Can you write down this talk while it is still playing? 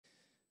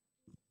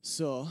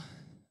So,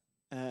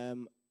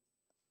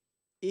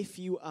 if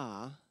you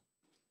are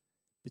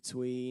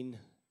between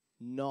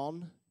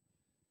none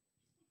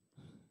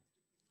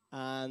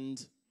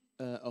and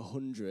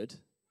 100,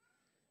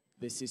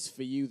 this is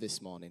for you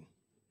this morning.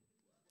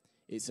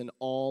 It's an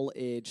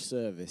all-age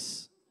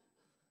service,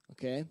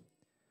 okay?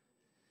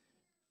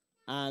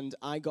 And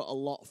I got a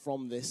lot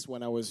from this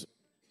when I was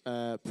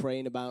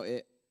praying about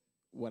it,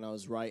 when I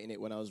was writing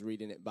it, when I was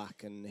reading it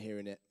back and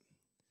hearing it.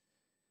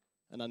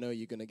 And I know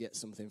you're going to get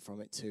something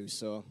from it too,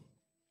 so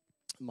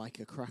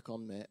Micah, crack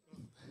on, mate.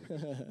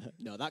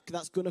 No,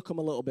 that's going to come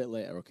a little bit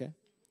later, okay?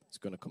 It's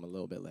going to come a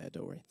little bit later,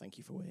 don't worry. Thank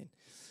you for waiting.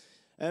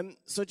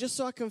 So just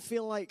so I can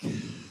feel like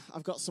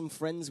I've got some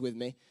friends with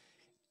me,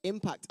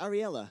 Impact,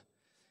 Ariella,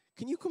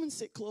 can you come and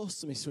sit close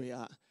to me,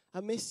 sweetheart? I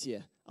miss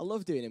you. I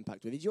love doing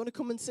Impact with you. Do you want to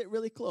come and sit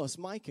really close?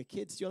 Micah,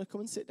 kids, do you want to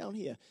come and sit down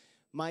here?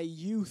 My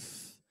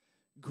youth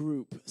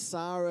group,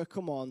 Sarah,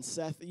 come on.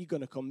 Seth, are you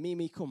going to come?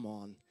 Mimi, come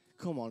on.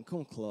 Come on,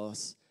 come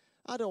close.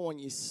 I don't want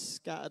you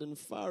scattered and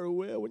far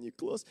away when you're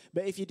close.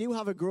 But if you do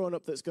have a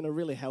grown-up that's going to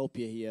really help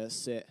you here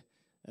sit,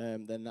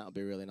 then that'll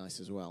be really nice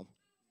as well.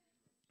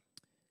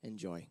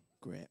 Enjoy.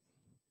 Great.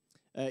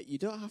 You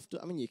don't have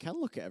to, I mean, you can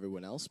look at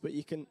everyone else, but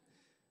you can,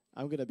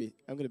 I'm going to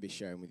be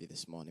sharing with you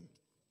this morning.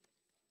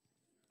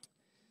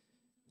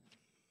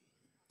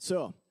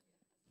 So,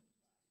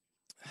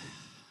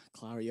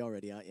 Clara, you're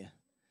ready, aren't you?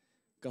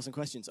 Got some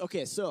questions.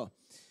 Okay, so,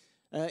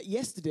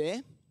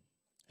 yesterday,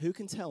 who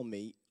can tell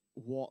me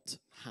what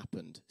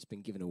happened? It's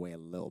been given away a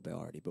little bit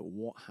already, but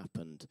what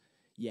happened?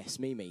 Yes,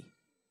 Mimi.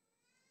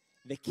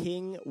 The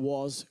king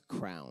was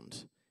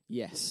crowned.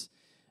 Yes.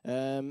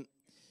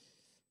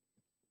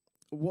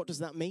 What does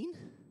that mean?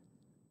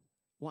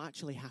 What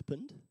actually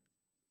happened?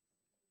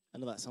 I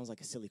know that sounds like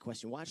a silly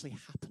question. What actually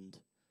happened?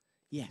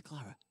 Yeah,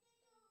 Clara.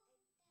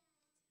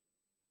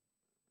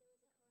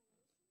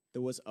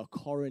 There was a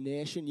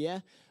coronation, yeah?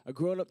 A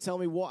grown-up, tell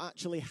me what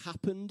actually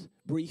happened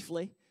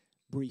briefly.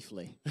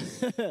 Briefly.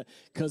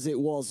 Because it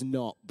was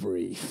not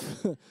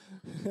brief.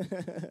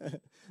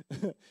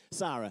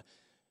 Sarah,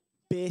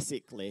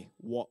 basically,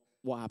 what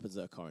happens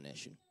at a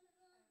coronation?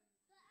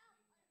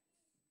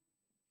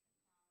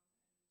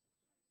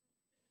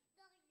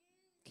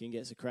 King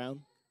gets a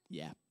crown?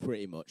 Yeah,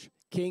 pretty much.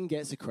 King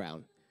gets a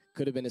crown.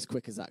 Could have been as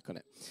quick as that,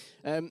 couldn't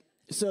it?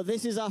 So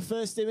this is our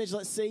first image.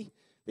 Let's see.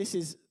 This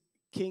is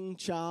King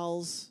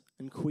Charles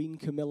and Queen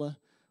Camilla.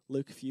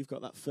 Luke, if you've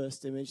got that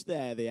first image.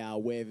 There they are,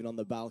 waving on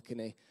the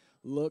balcony.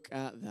 Look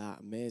at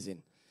that.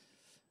 Amazing.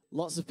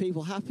 Lots of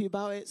people happy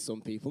about it.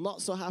 Some people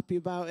not so happy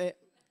about it.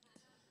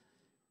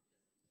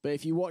 But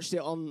if you watched it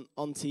on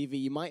TV,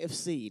 you might have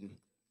seen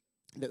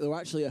that there were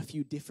actually a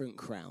few different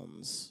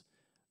crowns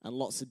and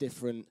lots of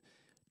different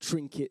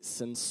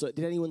trinkets. And so,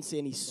 did anyone see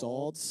any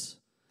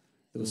swords?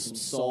 There were some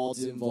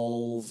swords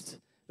involved.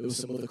 There were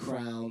some other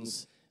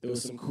crowns. There were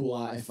some cool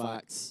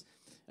artifacts.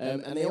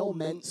 And they all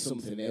meant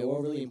something. They were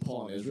all really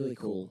important. It was really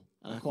cool.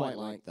 And I quite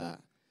liked that.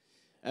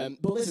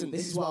 But listen,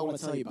 this is what I want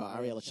to tell you about.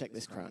 Ariella, check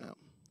this crown out.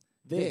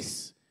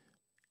 This,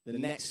 the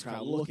next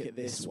crown, look at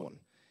this one.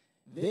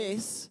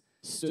 This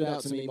stood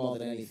out to me more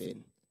than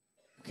anything.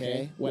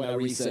 Okay? When I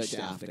researched it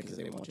after because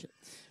I didn't watch it.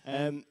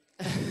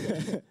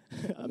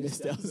 I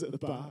missed it. I was at the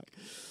park.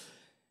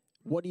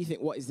 What do you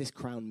think? What is this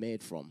crown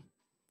made from?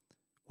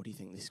 What do you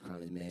think this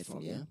crown is made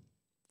from? Yeah?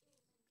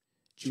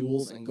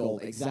 Jewels and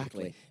gold.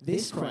 Exactly.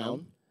 This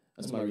crown,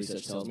 as my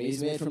research tells me,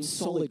 is made from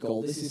solid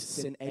gold. This is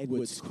St.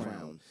 Edward's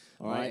crown.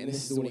 All right? And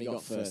this is the one he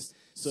got first.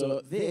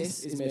 So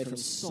this is made from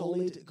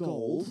solid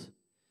gold.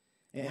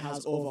 It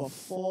has over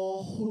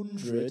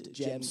 400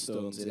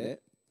 gemstones in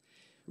it.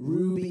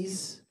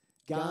 Rubies,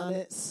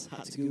 garnets.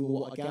 Had to Google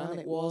what a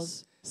garnet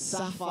was.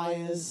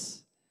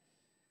 Sapphires.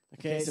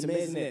 Okay, it's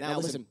amazing, isn't it? Now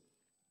listen,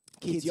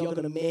 kids, you're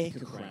going to make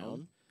a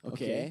crown,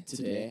 okay,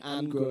 today,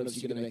 and grown-ups,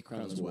 you're going to make a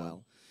crown as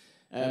well.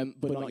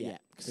 But not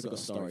yet, because I've got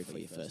a story for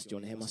you first. Do you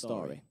want to hear my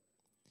story?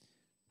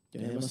 Do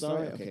you want to hear my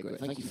story? Okay, great.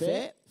 Thank you,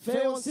 Faye.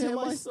 Faye wants to hear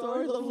my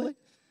story, lovely.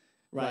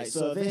 Right,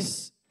 so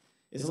this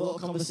is a little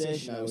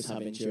conversation I was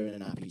having during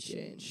an happy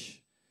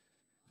change.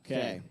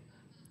 Okay,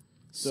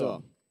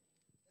 so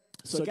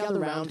gather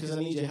round, because I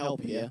need your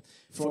help here.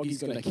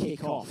 Froggy's going to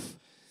kick off.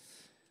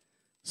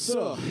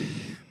 So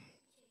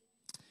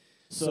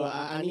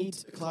I need,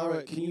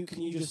 Clara, can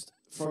you just,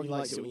 Froggy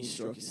likes it when you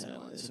stroke his hair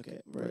like this, okay,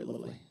 very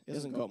lovely. He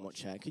hasn't got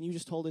much hair. Can you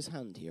just hold his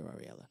hand here,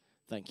 Ariella?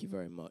 Thank you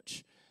very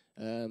much.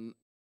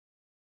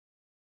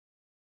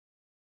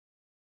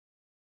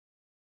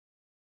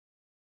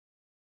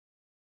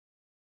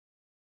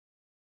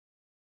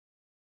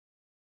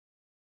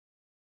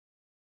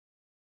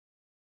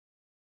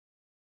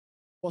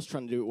 Was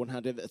trying to do it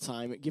one-handed at a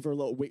time. Give her a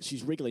little wick.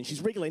 She's wriggling,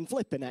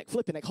 flipping neck.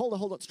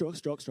 Hold on. Stroke.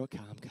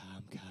 Calm.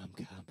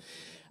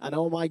 And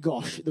oh my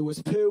gosh, there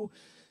was poo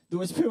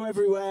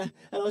everywhere.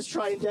 And I was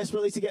trying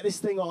desperately to get this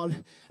thing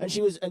on. And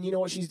you know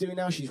what she's doing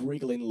now? She's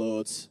wriggling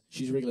loads.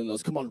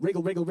 Come on,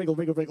 wriggle.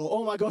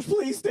 Oh my gosh,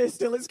 please stay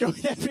still. It's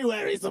going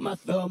everywhere. It's on my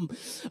thumb.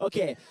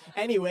 Okay,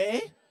 anyway,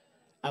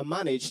 I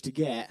managed to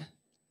get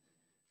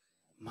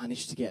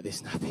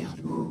this nappy on.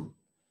 Whew.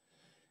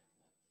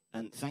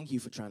 And thank you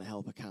for trying to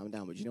help her calm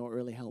down. But do you know what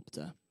really helped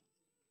her?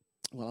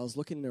 Well, I was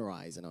looking in her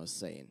eyes and I was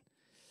saying,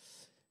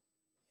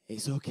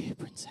 it's okay,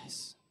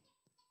 princess.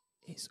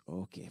 It's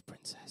okay,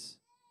 princess.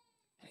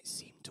 And it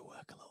seemed to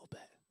work a little bit.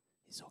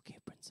 It's okay,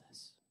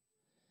 princess.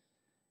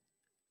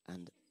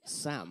 And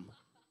Sam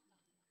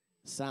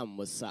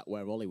was sat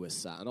where Ollie was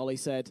sat. And Ollie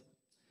said,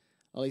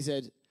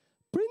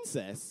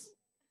 princess?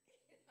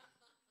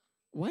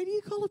 Why do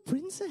you call her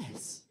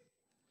princess?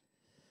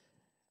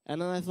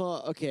 And then I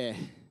thought, okay,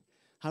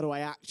 how do I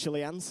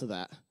actually answer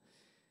that?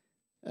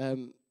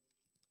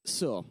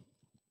 So,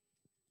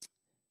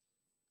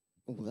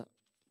 that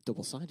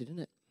double-sided, isn't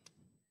it?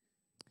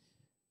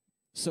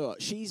 So,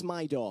 she's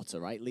my daughter,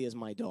 right? Leah's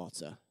my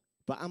daughter.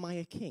 But am I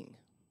a king?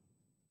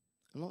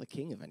 I'm not the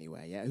king of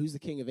anywhere yet. Who's the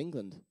king of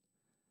England?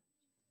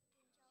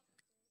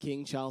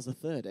 King Charles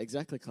III.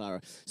 Exactly,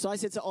 Clara. So I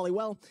said to Ollie,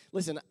 well,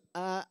 listen,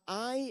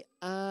 I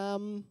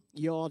am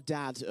your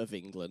dad of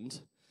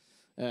England,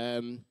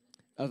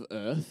 of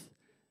Earth,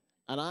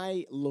 and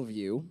I love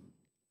you,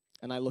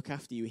 and I look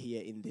after you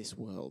here in this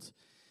world.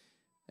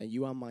 And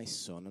you are my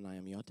son, and I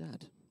am your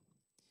dad.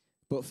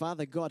 But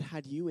Father God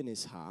had you in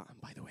his heart.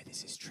 And by the way,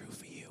 this is true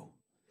for you.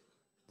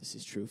 This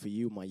is true for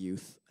you, my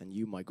youth, and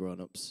you, my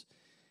grown-ups.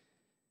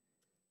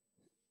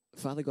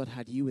 Father God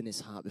had you in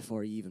his heart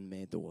before he even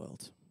made the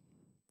world.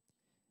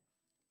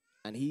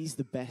 And he's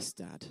the best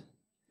dad.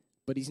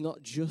 But he's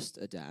not just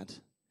a dad.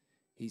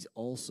 He's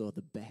also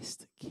the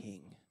best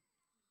king.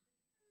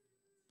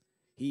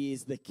 He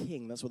is the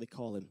king. That's what they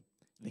call him.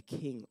 The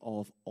king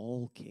of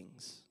all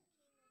kings.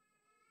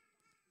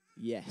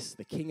 Yes,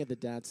 the king of the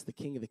dads, the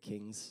king of the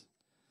kings.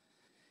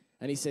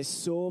 And he says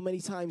so many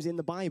times in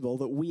the Bible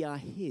that we are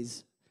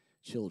his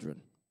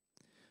children.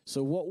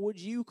 So what would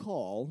you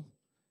call,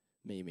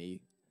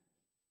 Mimi,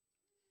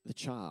 the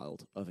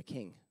child of a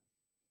king?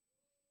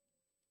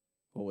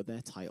 What would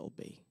their title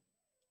be?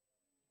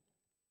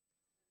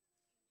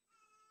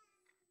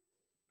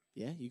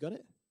 Yeah, you got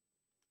it?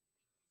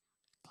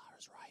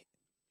 Clara's right.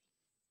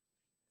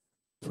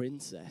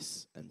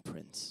 Princess and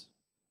prince.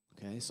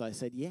 Okay, so I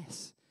said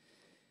yes.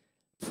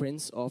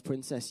 Prince or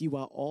princess, you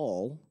are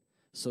all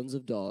sons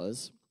of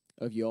daughters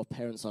of your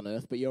parents on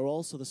earth, but you're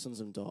also the sons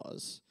and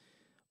daughters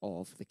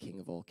of the King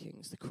of all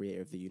kings, the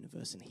creator of the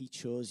universe. And he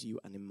chose you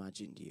and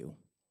imagined you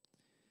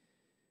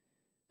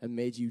and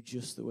made you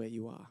just the way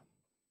you are.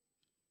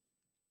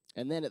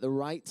 And then at the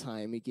right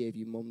time, he gave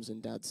you mums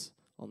and dads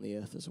on the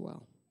earth as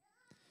well.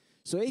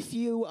 So if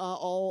you are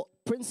all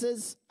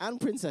princes and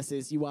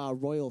princesses, you are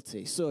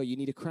royalty. So you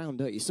need a crown,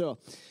 don't you? So,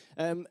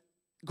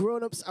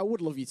 grown-ups, I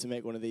would love you to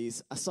make one of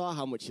these. I saw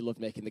how much you loved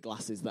making the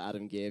glasses that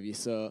Adam gave you,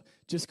 so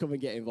just come and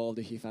get involved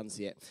if you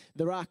fancy it.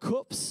 There are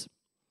cups,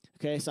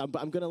 okay,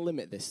 but I'm going to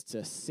limit this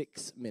to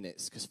 6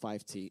 minutes because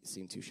 5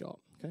 seem too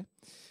short, okay?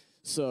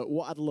 So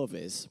what I'd love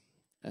is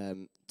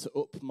to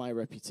up my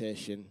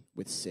reputation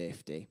with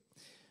safety.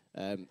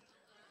 Okay,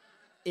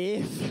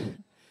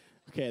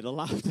 the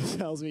laughter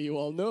tells me you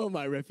all know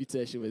my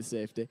reputation with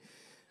safety.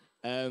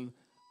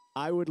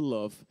 I would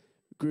love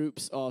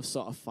groups of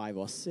sort of 5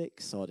 or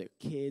 6, or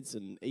kids,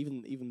 and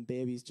even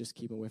babies, just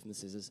keep away from the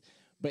scissors.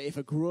 But if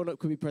a grown-up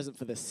could be present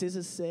for the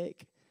scissors'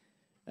 sake,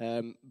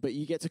 but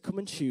you get to come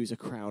and choose a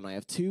crown. I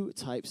have 2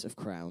 types of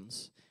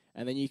crowns,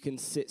 and then you can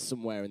sit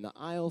somewhere in the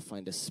aisle,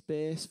 find a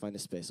space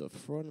up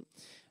front,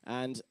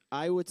 and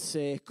I would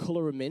say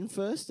colour them in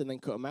first and then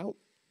cut them out.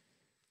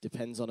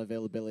 Depends on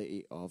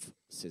availability of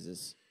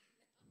scissors.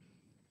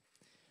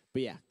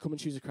 But yeah, come and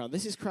choose a crown.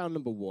 This is crown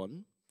number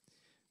 1.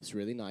 It's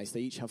really nice.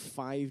 They each have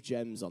 5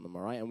 gems on them,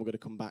 all right? And we're going to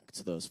come back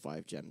to those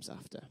 5 gems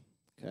after,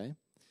 okay?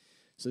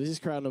 So this is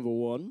crown number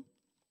 1.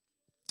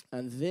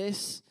 And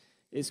this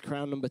is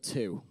crown number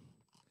 2.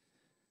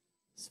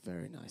 It's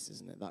very nice,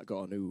 isn't it? That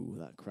crown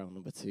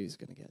number 2 is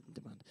going to get in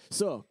demand.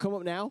 So, come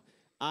up now.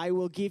 I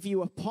will give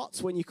you a pot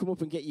when you come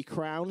up and get your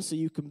crown so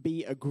you can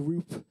be a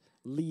group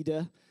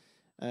leader.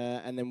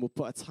 And then we'll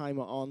put a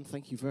timer on.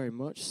 Thank you very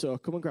much. So,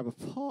 come and grab a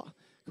pot.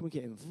 Come and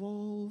get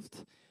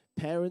involved.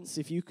 Parents,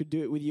 if you could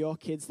do it with your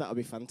kids, that would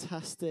be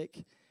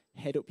fantastic.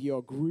 Head up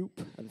your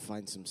group and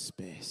find some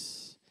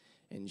space.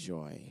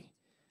 Enjoy.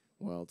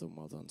 Well done,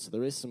 well done. So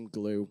there is some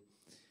glue.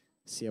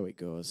 See how it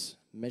goes.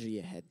 Measure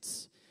your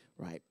heads.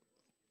 Right.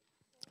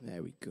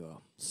 There we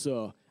go.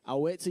 So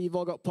I'll wait till you've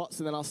all got pots,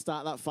 and then I'll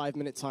start that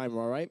 5-minute timer,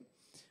 all right?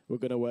 We're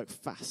going to work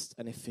fast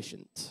and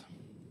efficient.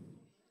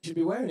 You should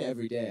be wearing it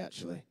every day,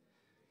 actually.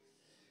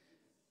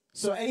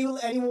 So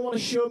anyone want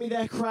to show me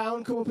their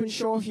crown? Come up and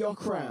show off your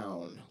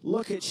crown.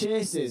 Look at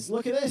Chase's.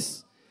 Look at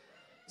this.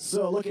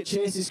 So look at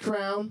Chase's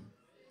crown.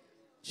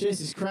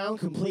 Chase's crown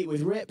complete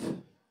with rip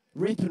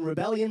and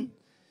rebellion.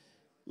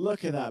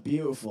 Look at that,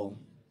 beautiful.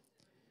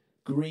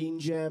 Green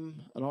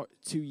gem and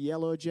 2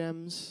 yellow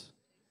gems.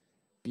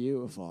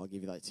 Beautiful. I'll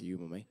give you that to you,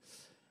 Mummy.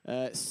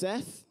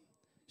 Seth,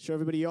 show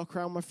everybody your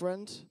crown, my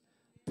friend.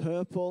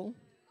 Purple.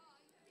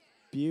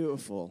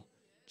 Beautiful.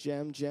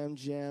 Gem.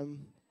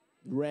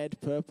 Red,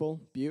 purple,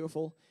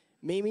 beautiful.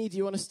 Mimi, do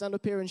you want to stand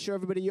up here and show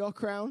everybody your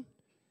crown?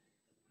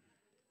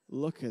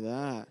 Look at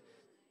that.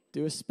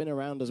 Do a spin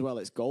around as well.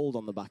 It's gold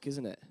on the back,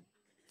 isn't it?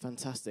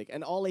 Fantastic.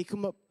 And Ollie,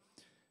 come up.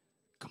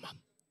 Come on.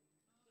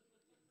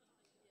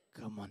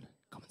 Come on.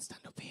 Come and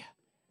stand up here.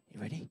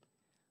 You ready?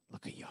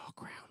 Look at your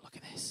crown. Look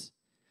at this.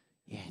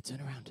 Yeah,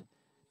 turn around.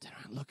 Turn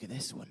around. Look at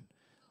this one.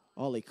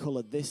 Ollie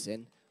coloured this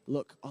in.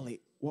 Look,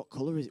 Ollie, what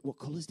colour is it? What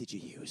colours did you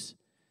use?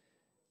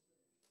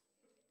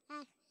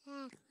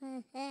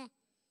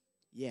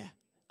 Yeah,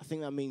 I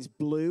think that means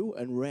blue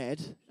and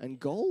red and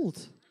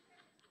gold.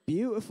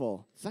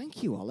 Beautiful.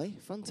 Thank you, Ollie.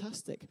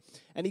 Fantastic.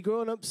 Any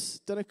grown-ups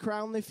done a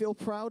crown they feel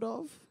proud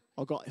of?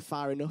 Or got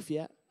far enough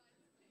yet?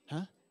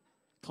 Huh?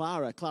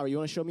 Clara, you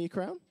want to show me your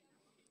crown?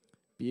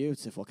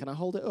 Beautiful. Can I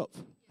hold it up?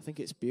 I think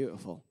it's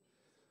beautiful.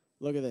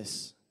 Look at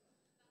this.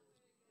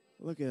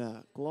 Look at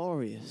that.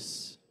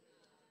 Glorious.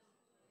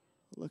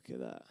 Look at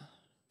that.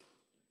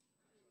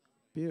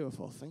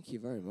 Beautiful. Thank you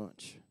very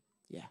much.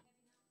 Yeah.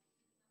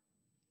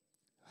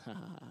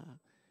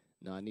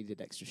 No, I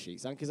needed extra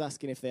sheets. Anka's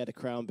asking if they had a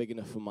crown big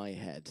enough for my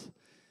head.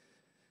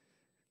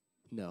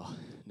 No,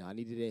 I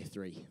needed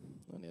A3.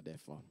 I only had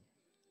A4.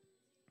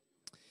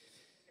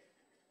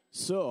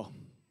 So,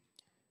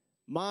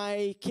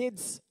 my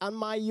kids and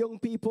my young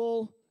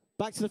people,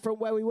 back to the front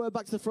where we were,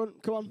 back to the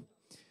front, come on.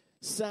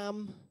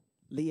 Sam,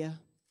 Leah,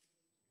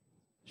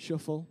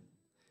 Shuffle,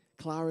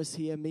 Clara's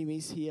here,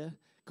 Mimi's here.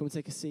 Come and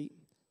take a seat.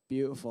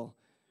 Beautiful.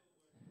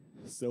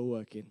 Still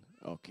working.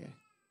 Okay,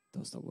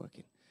 don't stop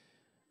working.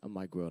 And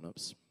my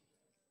grown-ups.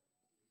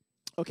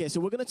 Okay,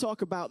 so we're going to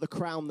talk about the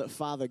crown that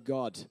Father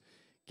God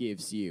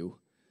gives you.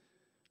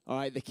 All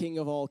right, the King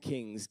of all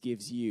kings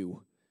gives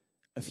you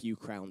a few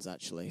crowns,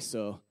 actually.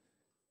 So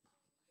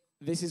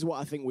this is what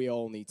I think we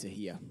all need to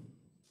hear.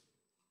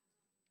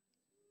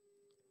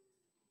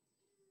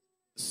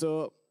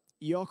 So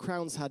your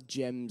crowns had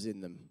gems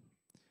in them.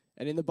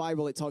 And in the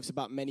Bible, it talks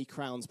about many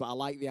crowns, but I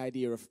like the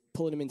idea of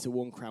pulling them into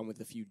one crown with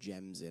a few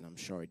gems in. I'm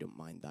sure he don't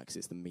mind that because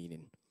it's the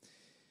meaning.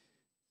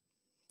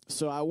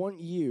 So I want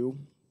you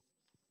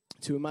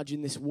to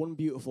imagine this one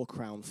beautiful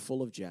crown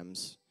full of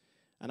gems.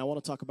 And I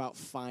want to talk about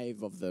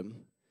 5 of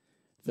them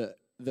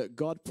that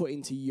God put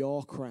into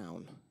your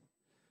crown,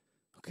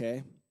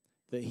 okay,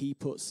 that he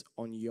puts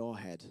on your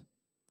head.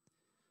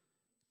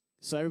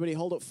 So everybody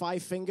hold up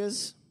 5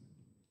 fingers.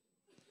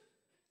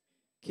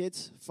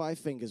 Kids, 5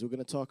 fingers. We're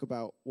going to talk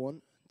about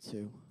 1,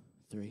 2,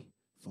 3,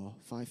 4,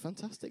 5.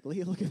 Fantastic.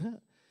 Leah, look at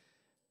that.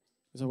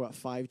 We're talking about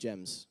 5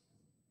 gems.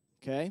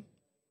 Okay?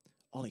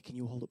 Ollie, can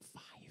you hold up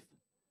 5?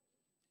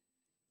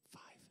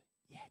 5.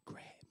 Yeah,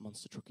 great.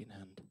 Monster truck in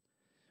hand.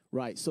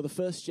 Right, so the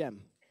first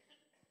gem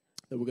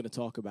that we're going to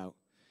talk about,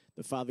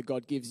 that Father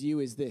God gives you,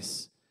 is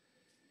this.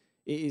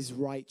 It is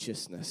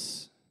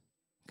righteousness.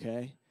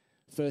 Okay?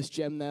 First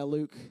gem there,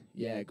 Luke.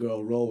 Yeah,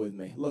 girl, roll with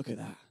me. Look at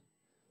that.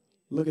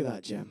 Look at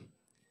that gem.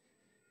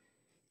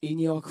 In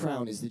your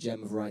crown is the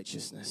gem of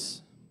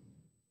righteousness.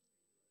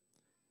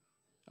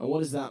 And what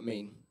does that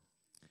mean?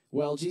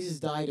 Well, Jesus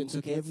died and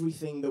took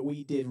everything that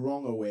we did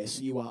wrong away,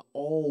 so you are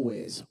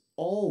always,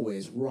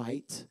 always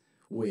right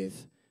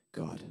with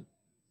God.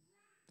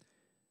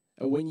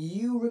 And when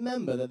you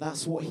remember that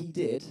that's what he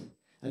did,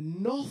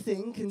 and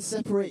nothing can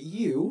separate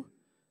you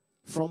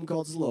from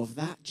God's love,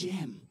 that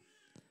gem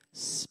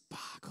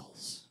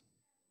sparkles.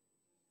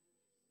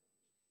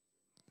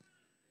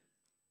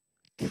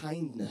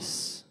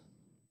 Kindness.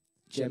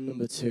 Gem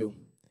number 2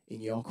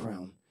 in your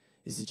crown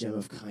is the gem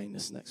of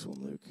kindness. Next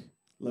one, Luke.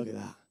 Look at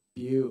that.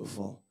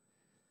 Beautiful.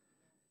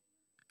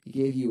 He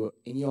gave you,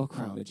 in your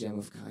crown, a gem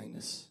of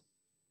kindness.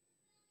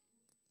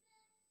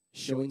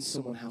 Showing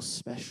someone how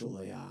special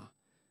they are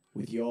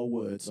with your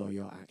words or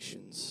your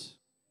actions.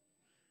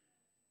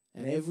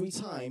 And every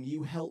time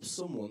you help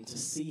someone to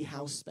see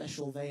how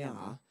special they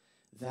are,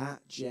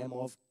 that gem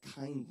of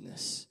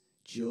kindness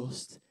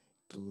just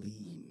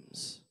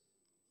gleams.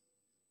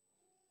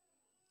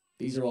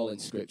 These are all in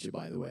Scripture,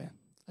 by the way.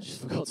 I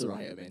just forgot to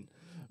write them in.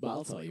 But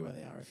I'll tell you where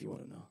they are if you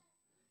want to know.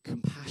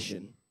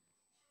 Compassion.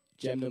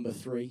 Gem number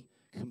 3,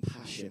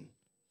 compassion.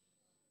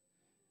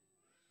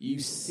 You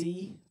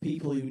see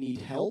people who need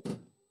help,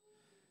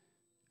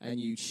 and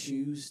you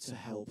choose to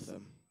help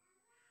them.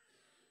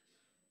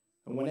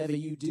 And whenever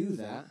you do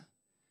that,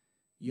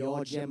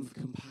 your gem of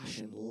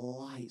compassion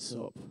lights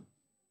up.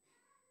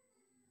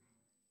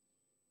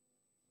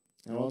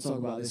 And I want to talk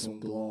about this one,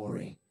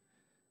 glory.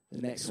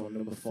 The next one,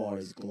 number 4,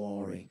 is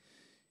glory.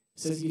 It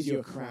says it gives you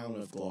a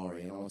crown of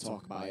glory, and I want to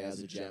talk about it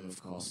as a gem,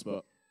 of course.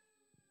 But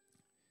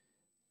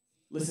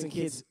listen,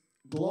 kids,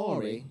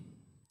 glory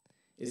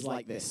is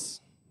like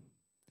this.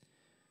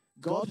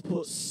 God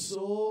puts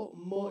so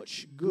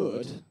much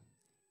good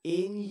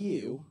in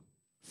you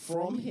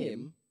from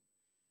him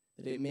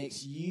that it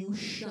makes you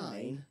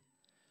shine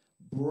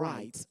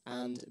bright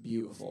and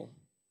beautiful.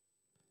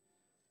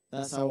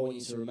 That's how I want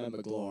you to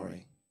remember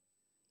glory.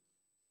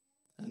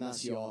 And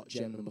that's your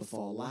gem number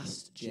 4,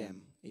 last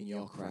gem in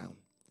your crown.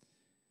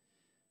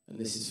 And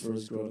this is for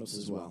us grown-ups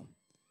as well.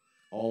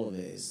 All of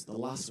it is. The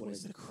last one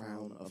is the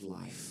crown of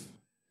life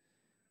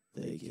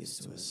that he gives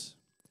to us.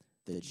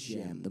 The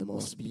gem, the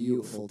most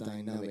beautiful,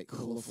 dynamic,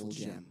 colorful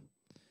gem.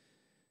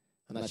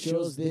 And I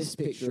chose this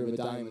picture of a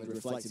diamond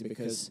reflected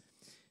because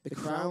the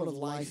crown of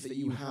life that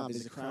you have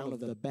is a crown of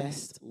the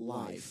best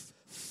life,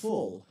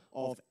 full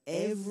of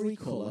every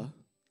colour,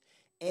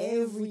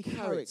 every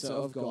character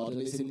of God.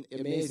 And it's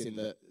amazing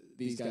that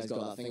these guys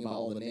got that thing about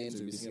all the names.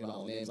 We've been singing about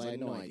all the names. I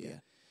had no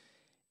idea.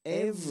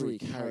 Every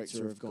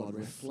character of God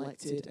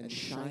reflected and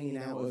shining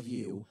out of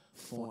you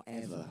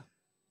forever.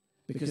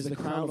 Because the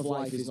crown of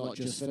life is not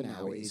just for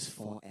now, it is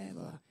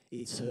forever.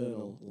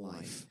 Eternal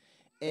life.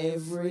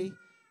 Every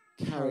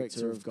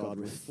character of God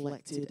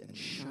reflected and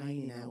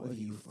shining out of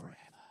you forever.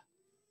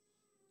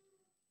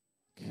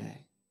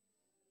 Okay.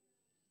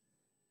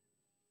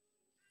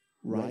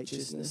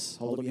 Righteousness.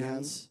 Hold up your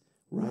hands.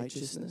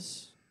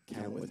 Righteousness.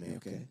 Count with me,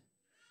 okay?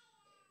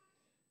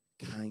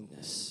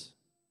 Kindness.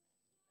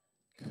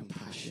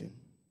 Compassion.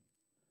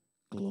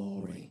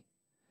 Glory.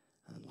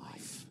 And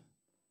life.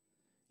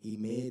 He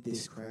made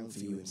this crown for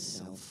you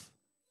himself.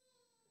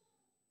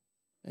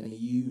 And he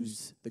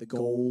used the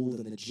gold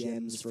and the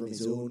gems from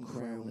his own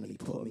crown and he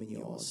put them in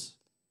yours.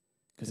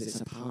 Because it's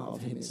a part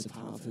of him, it's a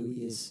part of who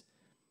he is.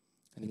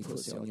 And he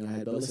puts it on your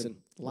head. But listen,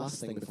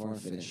 last thing before I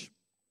finish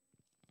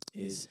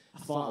is, I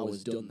thought I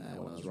was done there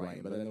when I was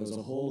writing, but then there was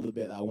a whole other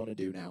bit that I want to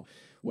do now,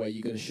 where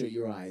you're going to shut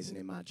your eyes and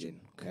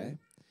imagine, okay?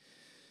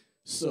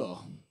 So,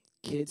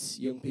 kids,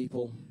 young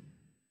people,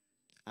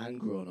 and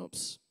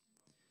grown-ups,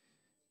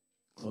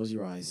 close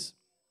your eyes,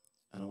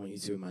 and I want you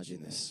to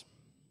imagine this,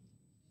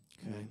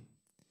 okay?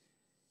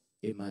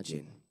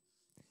 Imagine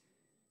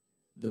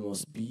the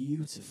most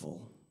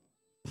beautiful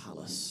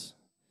palace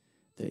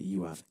that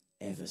you have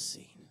ever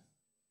seen.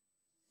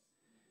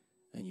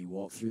 And you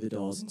walk through the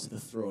doors into the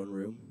throne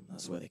room.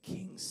 That's where the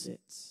king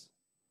sits.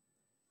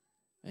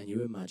 And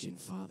you imagine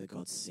Father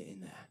God sitting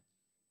there.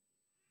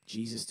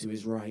 Jesus to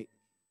his right.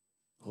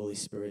 Holy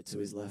Spirit to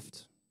his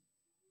left.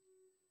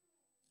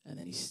 And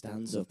then he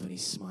stands up and he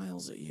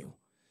smiles at you.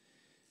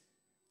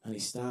 And he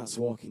starts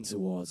walking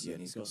towards you.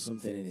 And he's got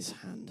something in his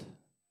hand.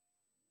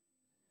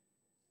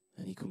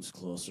 And he comes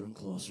closer and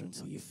closer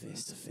until you're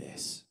face to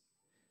face.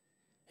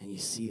 And you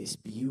see this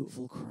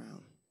beautiful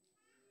crown.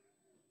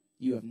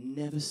 You have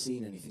never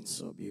seen anything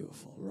so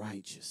beautiful.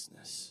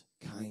 Righteousness,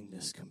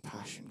 kindness,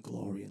 compassion,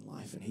 glory, and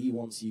life. And he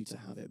wants you to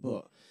have it.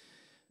 But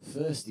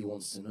first he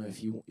wants to know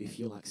if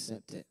you'll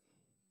accept it.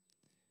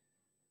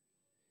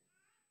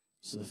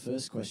 So the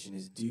first question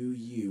is, do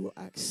you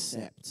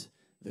accept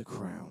the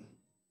crown?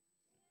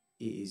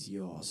 It is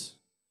yours.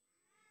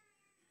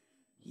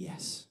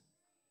 Yes.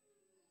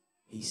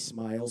 He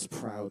smiles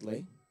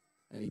proudly,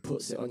 and he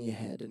puts it on your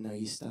head, and now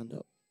you stand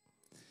up.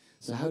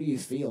 So how do you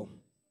feel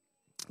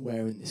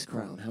wearing this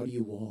crown? How do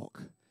you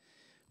walk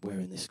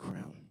wearing this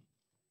crown?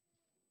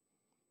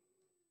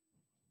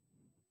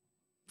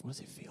 What does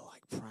it feel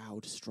like?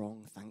 Proud,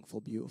 strong,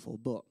 thankful, beautiful.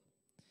 But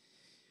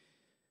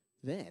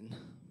then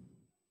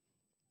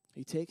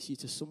he takes you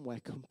to somewhere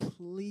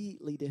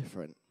completely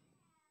different.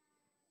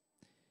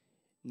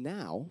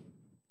 Now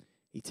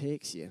he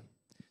takes you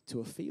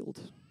to a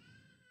field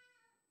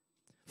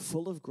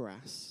full of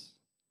grass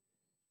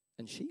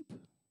and sheep.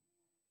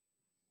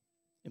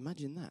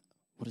 Imagine that.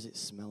 What does it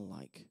smell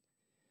like?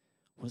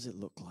 What does it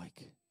look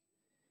like?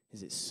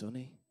 Is it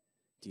sunny?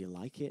 Do you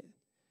like it?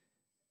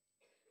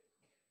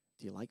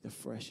 Do you like the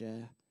fresh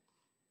air?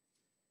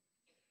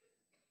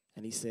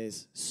 And he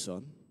says,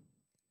 son,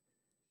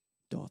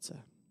 daughter,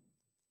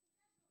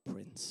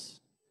 prince,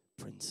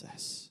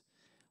 princess,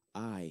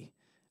 I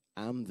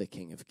am the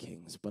King of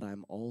Kings, but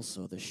I'm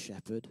also the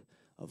shepherd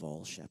of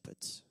all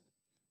shepherds.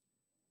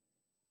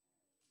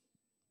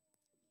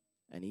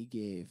 And he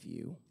gave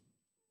you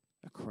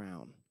a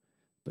crown.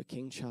 But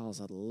King Charles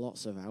had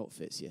lots of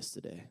outfits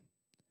yesterday.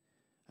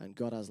 And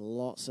God has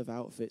lots of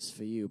outfits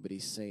for you, but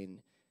he's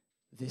saying,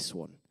 this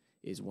one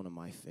is one of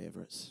my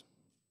favorites.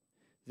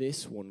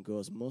 This one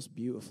goes most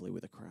beautifully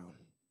with a crown.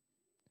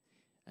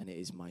 And it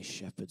is my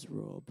shepherd's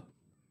robe.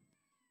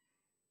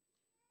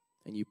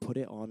 And you put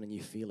it on and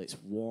you feel it's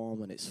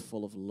warm and it's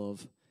full of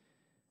love.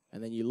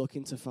 And then you look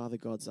into Father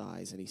God's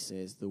eyes and he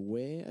says, the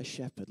way a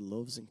shepherd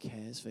loves and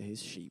cares for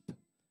his sheep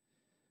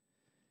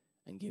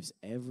and gives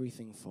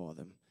everything for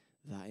them,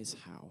 that is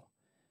how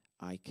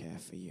I care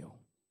for you.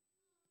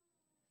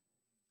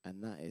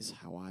 And that is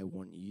how I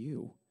want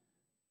you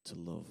to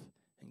love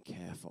and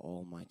care for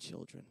all my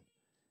children.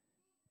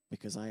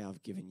 Because I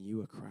have given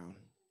you a crown.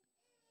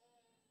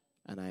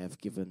 And I have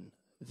given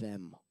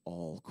them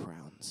all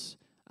crowns.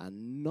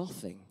 And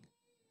nothing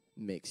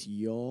makes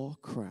your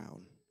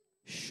crown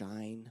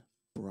shine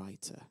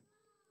brighter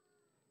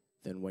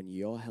than when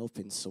you're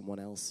helping someone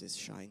else's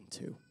shine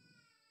too.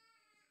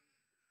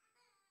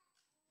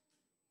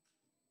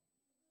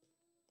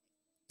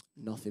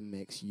 Nothing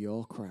makes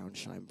your crown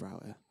shine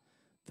brighter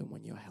than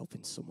when you're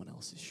helping someone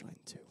else's shine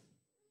too.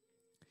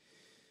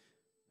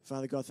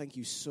 Father God, thank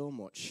you so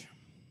much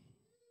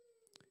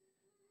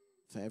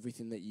for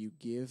everything that you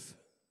give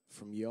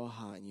from your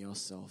heart and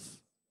yourself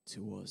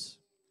to us.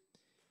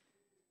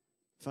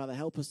 Father,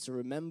 help us to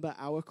remember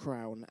our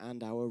crown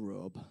and our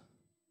robe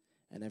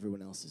and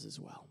everyone else's as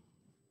well.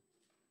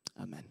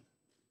 Amen.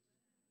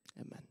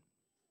 Amen.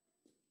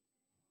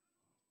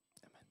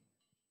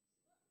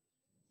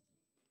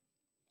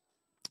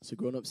 So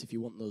grown-ups, if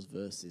you want those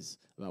verses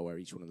about where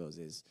each one of those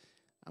is,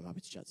 I'm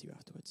happy to chat to you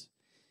afterwards.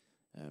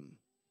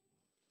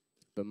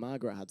 But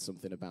Margaret had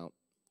something about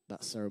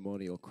that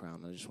ceremonial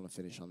crown. I just want to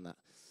finish on that.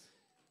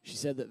 She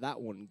said that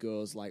that one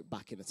goes like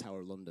back in the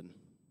Tower of London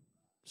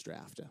straight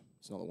after.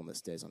 It's not the one that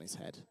stays on his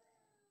head.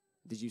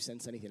 Did you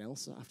sense anything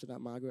else after that,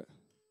 Margaret?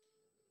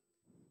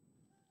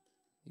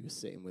 You were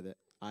sitting with it.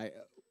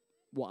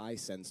 What I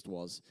sensed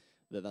was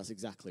that that's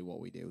exactly what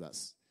we do.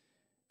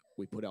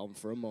 We put it on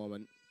for a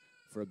moment,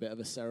 for a bit of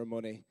a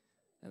ceremony,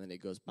 and then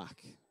it goes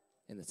back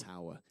in the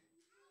tower.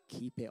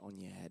 Keep it on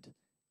your head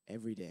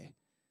every day.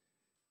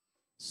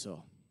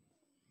 So,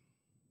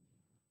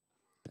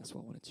 that's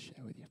what I wanted to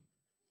share with you.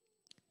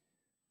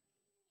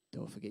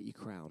 Don't forget your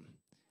crown.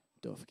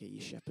 Don't forget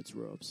your shepherd's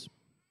robes.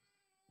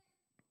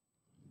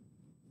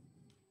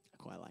 I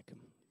quite like them.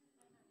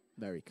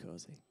 Very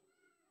cozy.